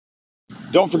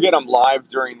Don't forget, I'm live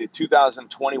during the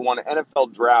 2021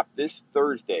 NFL Draft this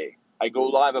Thursday. I go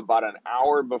live about an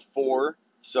hour before,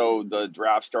 so the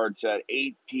draft starts at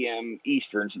 8 p.m.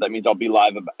 Eastern. So that means I'll be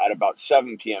live at about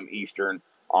 7 p.m. Eastern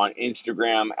on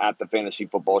Instagram at The Fantasy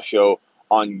Football Show,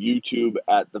 on YouTube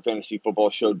at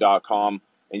thefantasyfootballshow.com.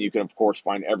 And you can, of course,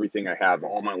 find everything I have,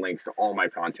 all my links to all my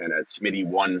content at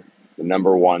Smitty1, the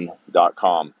number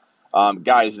one.com.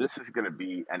 Guys, this is going to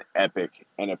be an epic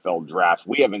NFL draft.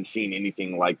 We haven't seen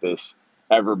anything like this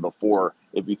ever before.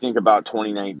 If you think about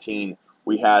 2019,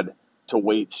 we had to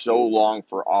wait so long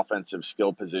for offensive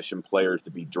skill position players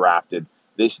to be drafted.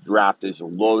 This draft is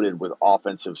loaded with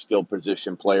offensive skill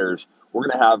position players. We're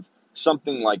going to have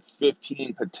something like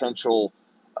 15 potential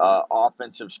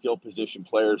offensive skill position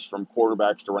players, from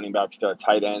quarterbacks to running backs to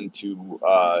tight end to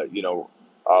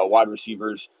wide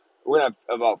receivers. We're going to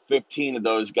have about 15 of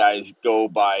those guys go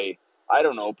by, I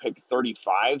don't know, pick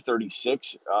 35,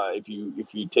 36. If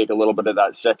you take a little bit of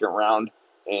that second round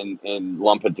and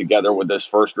lump it together with this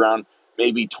first round,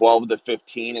 maybe 12 to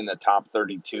 15 in the top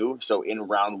 32. So in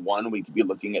round one, we could be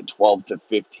looking at 12 to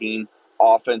 15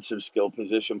 offensive skill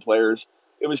position players.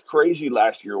 It was crazy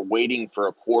last year waiting for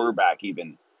a quarterback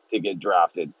even to get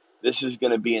drafted. This is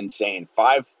going to be insane.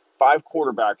 Five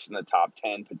quarterbacks in the top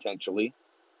 10 potentially.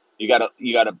 You got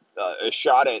a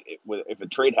shot at it if a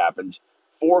trade happens.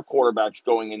 Four quarterbacks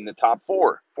going in the top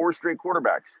four straight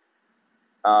quarterbacks.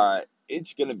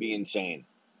 It's going to be insane.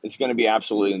 It's going to be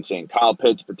absolutely insane. Kyle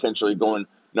Pitts potentially going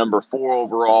number 4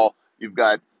 overall. You've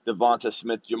got Devonta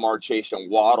Smith, Jamar Chase, and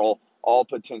Waddle all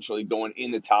potentially going in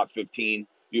the top 15.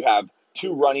 You have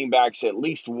 2 running backs, at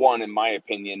least one, in my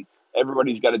opinion.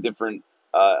 Everybody's got a different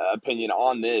opinion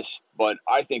on this, but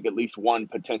I think at least one,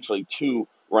 potentially 2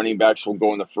 running backs will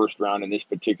go in the first round in this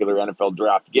particular NFL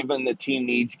draft. Given the team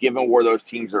needs, given where those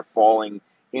teams are falling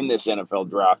in this NFL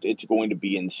draft, it's going to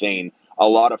be insane. A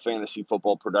lot of fantasy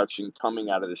football production coming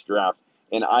out of this draft.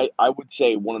 And I would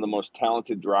say one of the most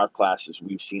talented draft classes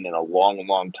we've seen in a long,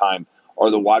 long time. Are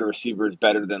the wide receivers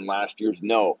better than last year's?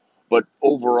 No. But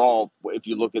overall, if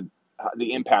you look at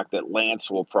the impact that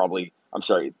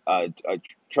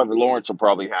Trevor Lawrence will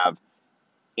probably have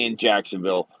in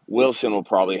Jacksonville, Wilson will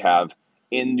probably have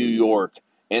in New York.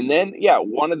 And then,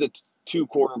 one of the 2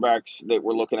 quarterbacks that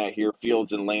we're looking at here,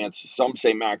 Fields and Lance. Some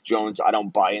say Mac Jones. I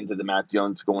don't buy into the Mac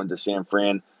Jones going to San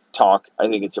Fran talk. I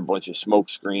think it's a bunch of smoke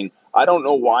screen. I don't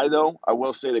know why, though. I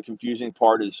will say the confusing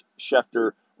part is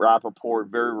Schefter, Rappaport,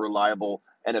 very reliable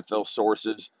NFL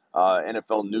sources,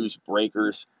 NFL news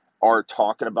breakers are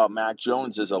talking about Mac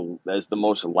Jones as the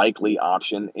most likely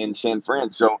option in San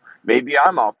Fran. So maybe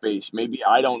I'm off base. Maybe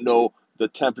I don't know the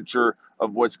temperature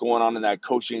of what's going on in that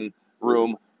coaching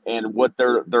room and what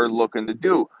they're looking to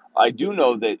do. I do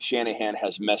know that Shanahan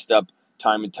has messed up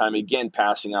time and time again,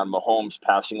 passing on Mahomes,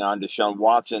 passing on Deshaun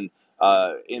Watson.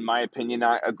 In my opinion,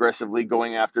 not aggressively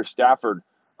going after Stafford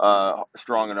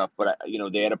strong enough. But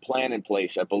they had a plan in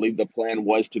place. I believe the plan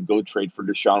was to go trade for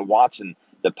Deshaun Watson.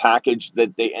 The package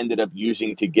that they ended up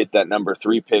using to get that number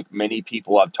 3 pick, many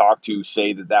people I've talked to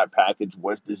say that package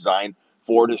was designed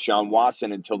for Deshaun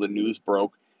Watson until the news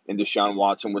broke and Deshaun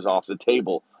Watson was off the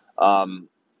table.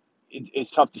 It's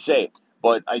tough to say,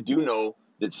 but I do know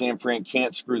that San Fran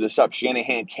can't screw this up.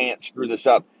 Shanahan can't screw this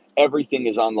up. Everything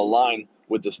is on the line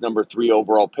with this number 3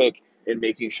 overall pick and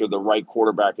making sure the right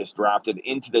quarterback is drafted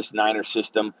into this Niner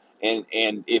system. And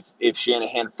if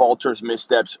Shanahan falters,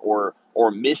 missteps, or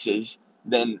misses,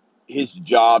 then his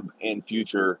job and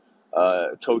future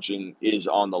coaching is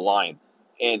on the line.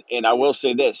 And I will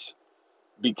say this,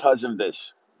 because of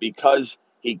this, because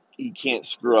he can't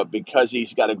screw up, because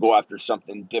he's got to go after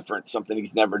something different, something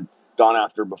he's never gone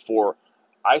after before.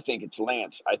 I think it's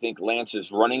Lance. I think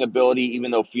Lance's running ability, even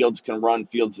though Fields can run,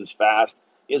 Fields is fast.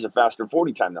 He has a faster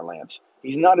 40 time than Lance.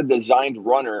 He's not a designed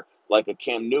runner like a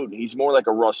Cam Newton. He's more like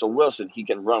a Russell Wilson. He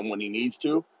can run when he needs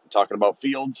to. I'm talking about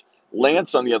Fields.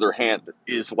 Lance, on the other hand,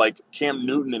 is like Cam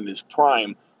Newton in his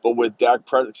prime, but with Dak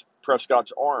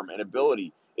Prescott's arm and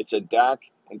ability. It's a Dak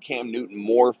and Cam Newton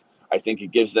morph. I think it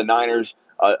gives the Niners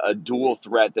a dual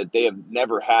threat that they have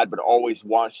never had, but always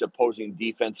watched opposing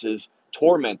defenses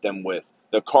torment them with.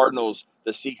 The Cardinals,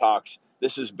 the Seahawks.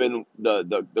 This has been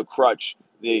the crutch,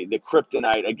 the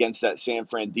kryptonite against that San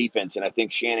Fran defense, and I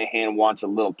think Shanahan wants a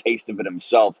little taste of it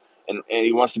himself, and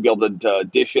he wants to be able to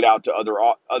dish it out to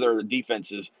other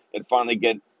defenses and finally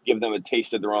give them a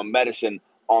taste of their own medicine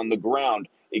on the ground.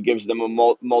 It gives them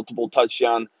a multiple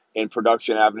touchdown and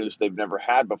production avenues they've never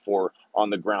had before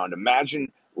on the ground.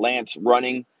 Imagine Lance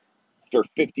running for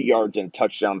 50 yards and a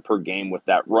touchdown per game with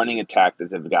that running attack that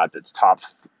they've got that's top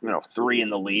 3 in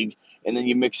the league. And then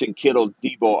you mix in Kittle,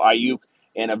 Debo, Ayuk,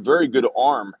 and a very good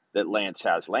arm that Lance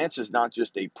has. Lance is not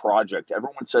just a project.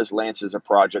 Everyone says Lance is a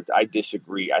project. I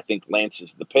disagree. I think Lance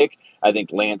is the pick. I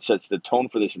think Lance sets the tone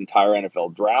for this entire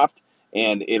NFL draft,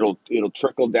 and it'll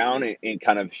trickle down and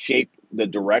kind of shape the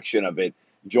direction of it.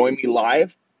 Join me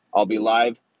live. I'll be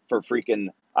live for freaking,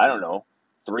 I don't know,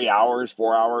 3 hours,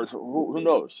 4 hours, who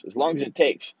knows? As long as it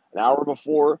takes an hour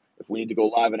before. If we need to go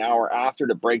live an hour after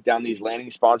to break down these landing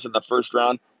spots in the first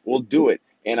round, we'll do it.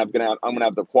 And I'm gonna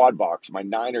have the quad box, my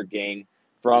Niner gang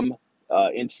from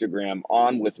Instagram,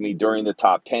 on with me during the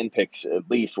top 10 picks, at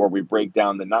least, where we break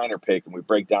down the Niner pick and we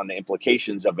break down the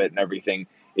implications of it and everything.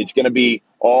 It's going to be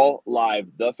all live,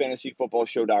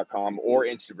 thefantasyfootballshow.com or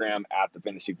Instagram at the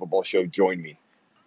Fantasy Football Show. Join me.